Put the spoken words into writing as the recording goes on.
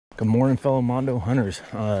Good morning, fellow Mondo hunters.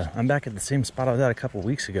 I'm back at the same spot I was at a couple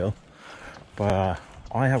weeks ago, but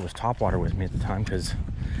all I had was topwater with me at the time because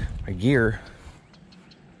my gear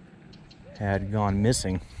had gone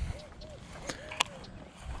missing,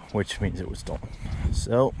 which means it was stolen.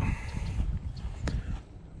 So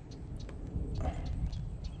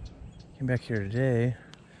came back here today.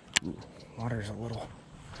 Ooh, water's a little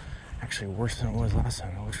actually worse than it was last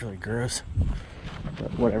time. It looks really gross,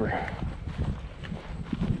 but whatever.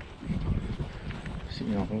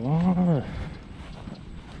 See a lot of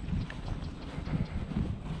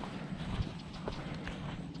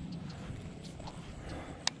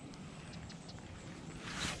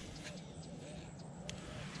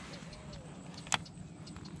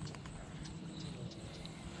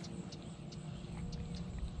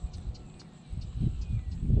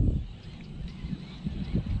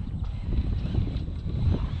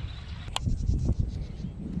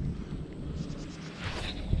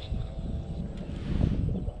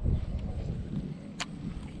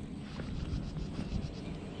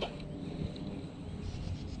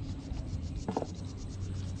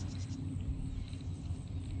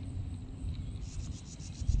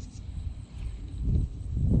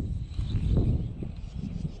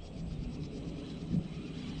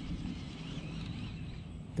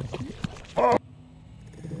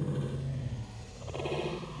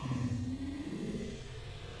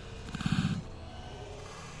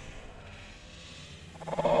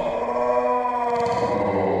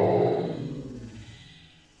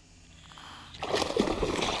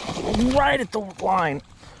right at the line.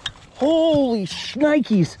 Holy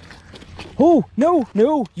shnikes. Oh,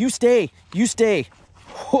 no, you stay.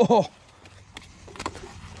 Oh,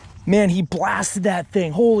 man, he blasted that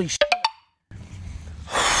thing. Holy shit.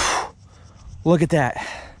 Look at that.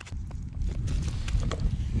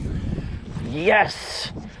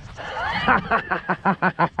 Yes.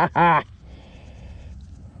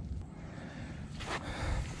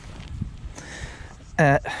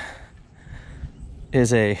 That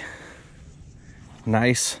is a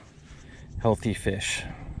nice, healthy fish.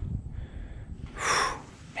 Whew,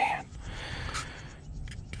 man.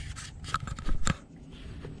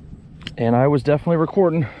 And I was definitely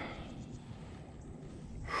recording.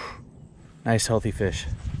 Nice, healthy fish.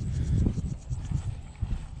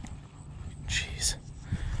 Jeez.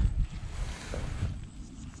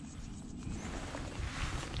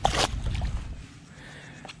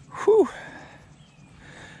 Whew.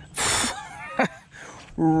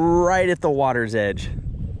 Right at the water's edge.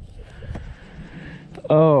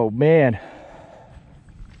 Oh man,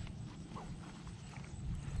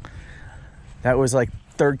 that was like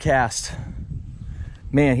third cast.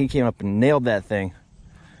 Man, he came up and nailed that thing.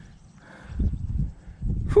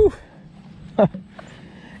 Whew.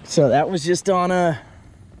 So that was just on a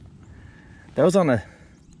original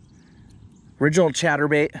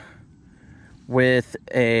chatterbait with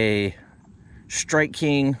a Strike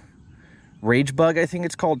King Rage Bug, I think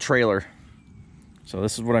it's called, trailer. So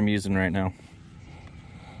this is what I'm using right now.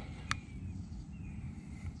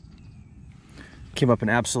 Came up and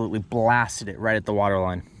absolutely blasted it right at the water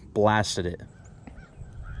line. Blasted it.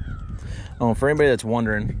 Oh, for anybody that's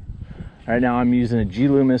wondering, right now I'm using a G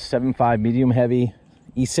Loomis 7.5 medium heavy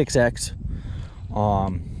E6X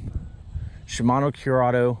Shimano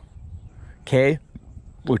Curado K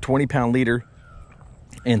with 20-pound leader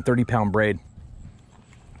and 30-pound braid.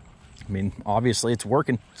 I mean, obviously it's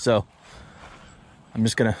working, so I'm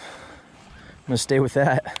gonna stay with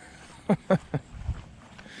that.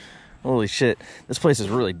 Holy shit, this place is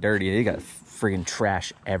really dirty. They got friggin'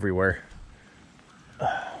 trash everywhere.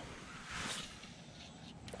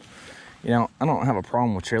 You know, I don't have a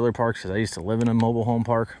problem with trailer parks because I used to live in a mobile home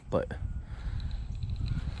park, but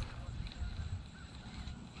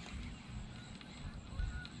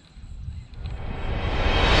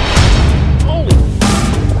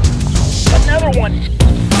one.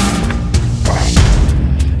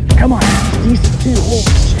 Come on, decent too. Holy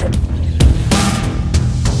shit.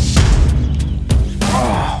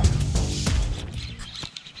 Oh.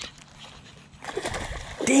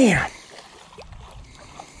 Damn.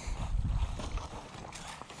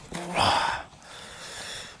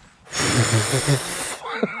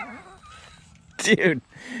 Dude,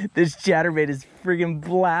 this chatterbait is friggin'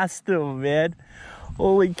 blasting, man.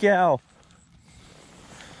 Holy cow.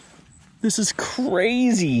 This is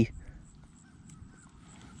crazy.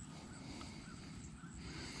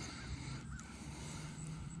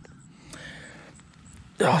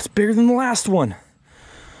 Oh, it's bigger than the last one.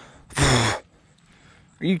 Are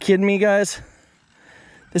you kidding me, guys?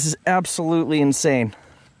 This is absolutely insane.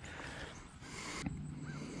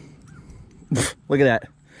 Look at that.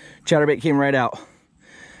 Chatterbait came right out.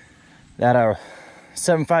 That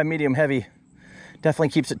 7.5 medium heavy definitely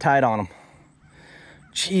keeps it tight on them.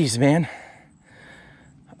 Jeez, man.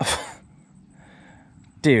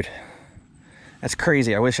 Dude, that's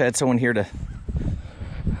crazy. I wish I had someone here to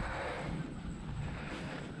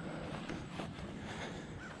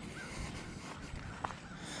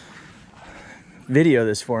video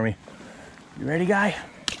this for me. You ready, guy?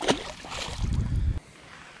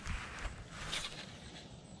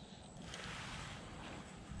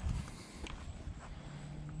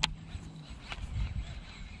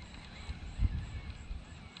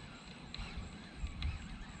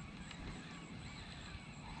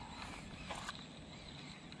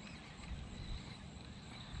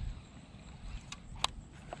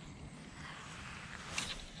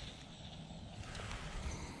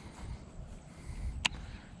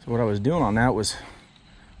 So what I was doing on that was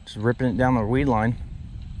just ripping it down the weed line.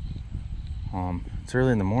 It's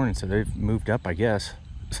early in the morning, so they've moved up, I guess.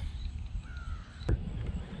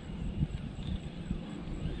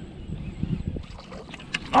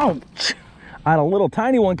 Oh, I had a little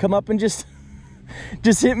tiny one come up and just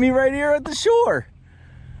hit me right here at the shore.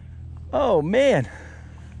 Oh man,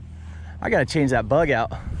 I gotta change that bug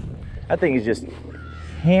out. That thing is just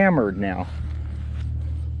hammered now.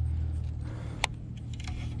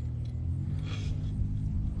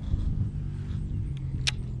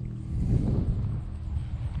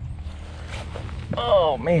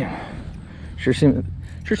 Oh man, sure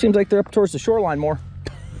seems like they're up towards the shoreline more.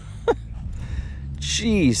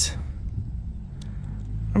 Jeez,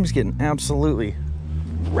 I'm just getting absolutely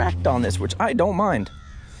wrecked on this, which I don't mind.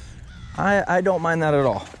 I don't mind that at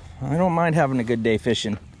all. I don't mind having a good day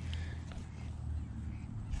fishing.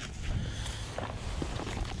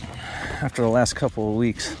 After the last couple of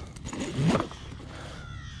weeks.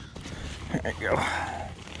 There you go.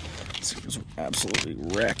 This is absolutely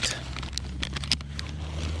wrecked.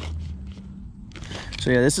 So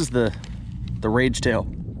yeah, this is the Rage Tail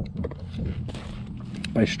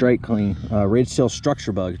by Strike Clean. Rage Tail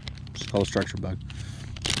structure bug. Just called a structure bug.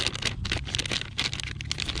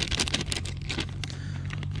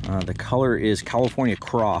 The color is California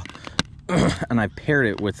Craw, and I paired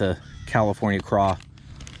it with a California Craw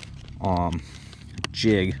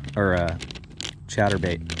jig or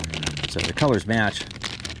chatterbait, so the colors match.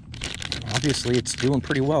 Obviously, it's doing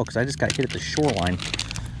pretty well because I just got hit at the shoreline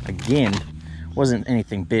again. Wasn't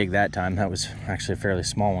anything big that time. That was actually a fairly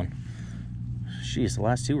small one. Jeez, the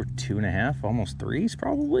last two were 2.5, almost 3s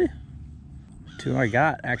probably. Two I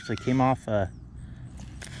got actually came off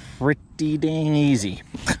pretty dang easy.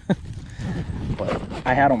 But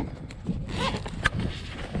I had them,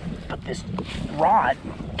 but this rod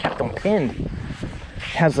kept them pinned.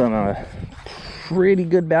 Has a pretty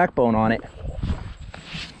good backbone on it.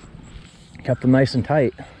 Kept them nice and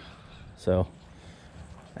tight. So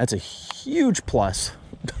that's a huge plus.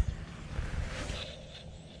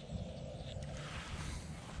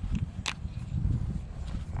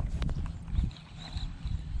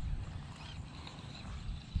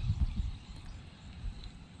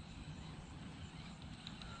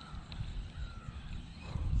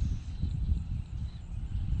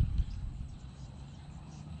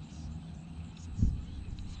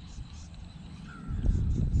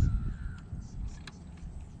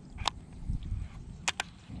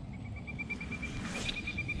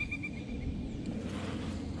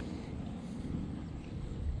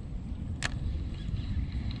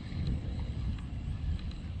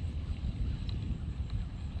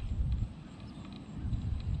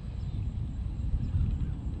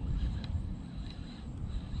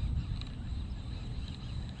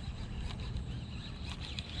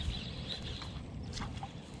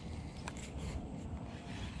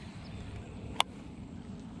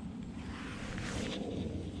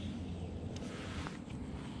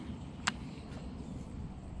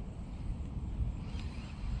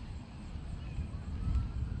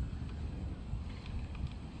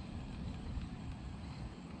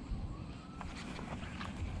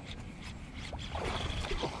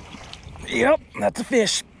 Yep, that's a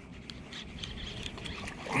fish.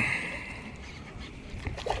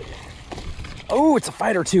 Oh, it's a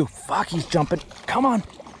fighter too. Fuck, he's jumping. Come on.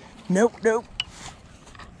 Nope, nope.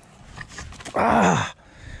 Ah.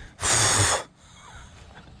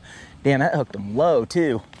 Damn, that hooked him low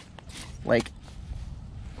too. Like,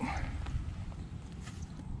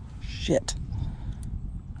 shit.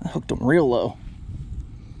 That hooked him real low.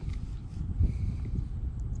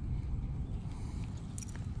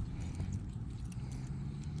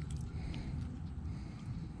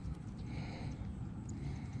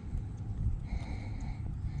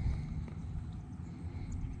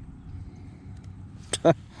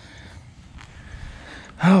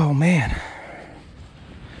 Oh man,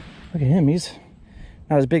 look at him. He's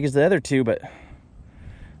not as big as the other two, but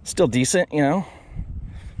still decent, you know.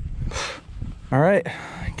 All right,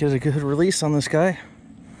 get a good release on this guy.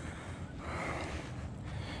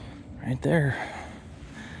 Right there.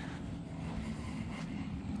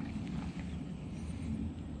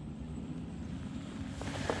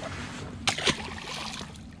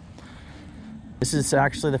 This is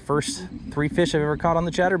actually the first 3 fish I've ever caught on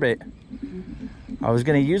the chatterbait. I was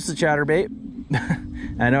gonna use the chatterbait.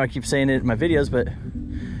 I know I keep saying it in my videos, but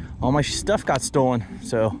all my stuff got stolen.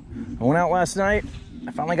 So I went out last night.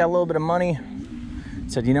 I finally got a little bit of money.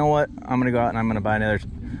 Said, you know what? I'm gonna go out and I'm gonna buy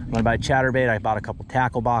chatterbait. I bought a couple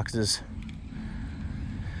tackle boxes.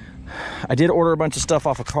 I did order a bunch of stuff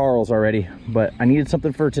off of Carl's already, but I needed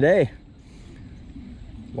something for today.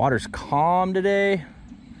 Water's calm today.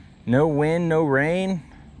 No wind, no rain.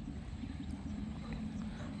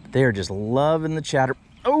 They are just loving the chatter.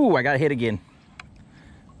 Oh, I got hit again.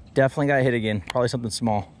 Definitely got hit again. Probably something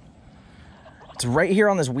small. It's right here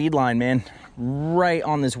on this weed line, man. Right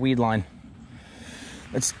on this weed line.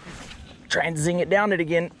 Let's try and zing it down it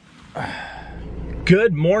again.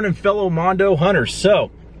 Good morning, fellow Mondo hunters.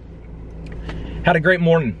 So, had a great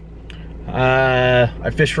morning. I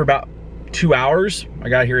fished for about 2 hours. I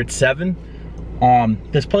got here at 7.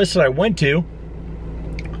 This place that I went to,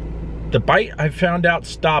 the bite I found out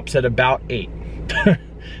stops at about 8.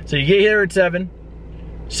 So you get here at 7.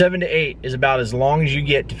 7 to 8 is about as long as you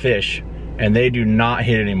get to fish, and they do not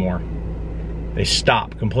hit anymore. They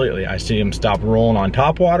stop completely. I see them stop rolling on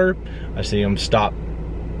top water. I see them stop,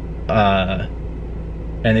 and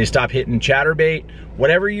they stop hitting chatterbait.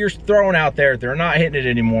 Whatever you're throwing out there, they're not hitting it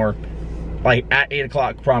anymore. Like at 8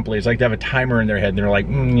 o'clock promptly. It's like they have a timer in their head, and they're like,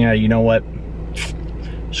 yeah, you know what?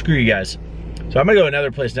 Screw you guys. So I'm gonna go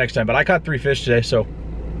another place next time, but I caught 3 fish today, so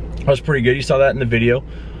that was pretty good. You saw that in the video.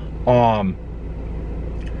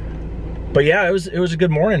 But yeah, it was a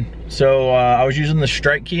good morning. So I was using the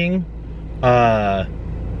Strike King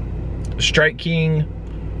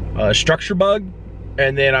structure bug,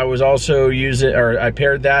 and then I was also I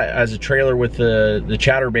paired that as a trailer with the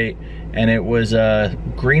chatterbait, and it was a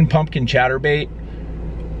green pumpkin chatterbait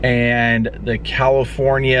and the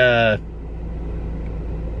California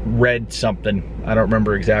red something. I don't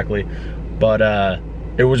remember exactly, but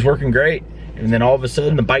it was working great. And then all of a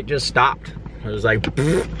sudden the bite just stopped. I was like,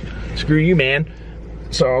 screw you, man.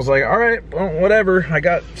 So I was like, all right, well, whatever. I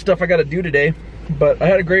got stuff I got to do today, but I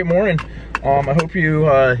had a great morning. I hope you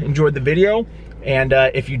enjoyed the video. And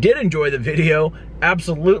if you did enjoy the video,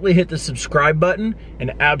 absolutely hit the subscribe button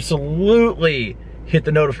and absolutely hit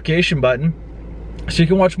the notification button so you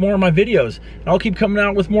can watch more of my videos. And I'll keep coming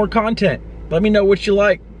out with more content. Let me know what you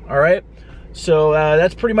like, all right? So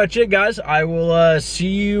that's pretty much it, guys. I will see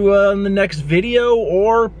you in the next video,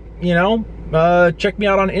 or, you know, check me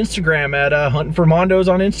out on Instagram at Hunting for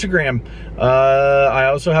Mondos on Instagram. I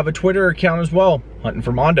also have a Twitter account as well, Hunting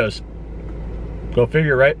for Mondos. Go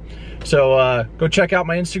figure, right? So go check out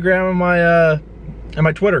my Instagram and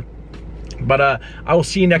my Twitter. But I will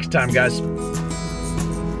see you next time, guys.